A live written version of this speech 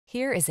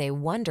Here is a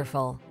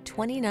wonderful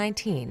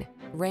 2019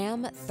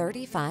 Ram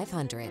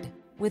 3500.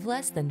 With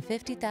less than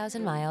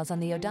 50,000 miles on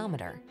the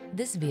odometer,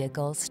 this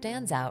vehicle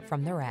stands out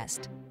from the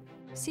rest.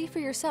 See for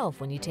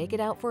yourself when you take it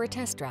out for a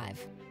test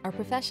drive. Our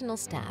professional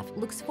staff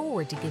looks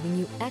forward to giving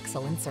you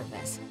excellent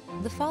service.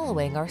 The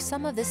following are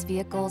some of this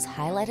vehicle's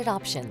highlighted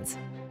options: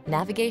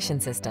 navigation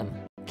system,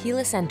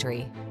 keyless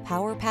entry,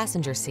 power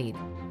passenger seat,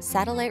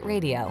 satellite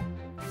radio,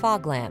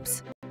 fog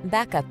lamps,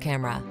 backup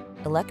camera,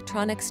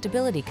 electronic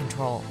stability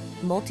control,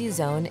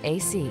 multi-zone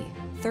AC,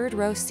 third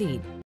row seat,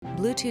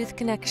 Bluetooth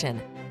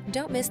connection.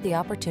 Don't miss the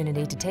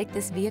opportunity to take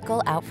this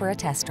vehicle out for a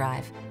test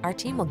drive. Our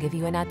team will give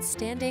you an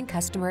outstanding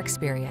customer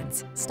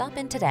experience. Stop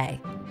in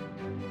today.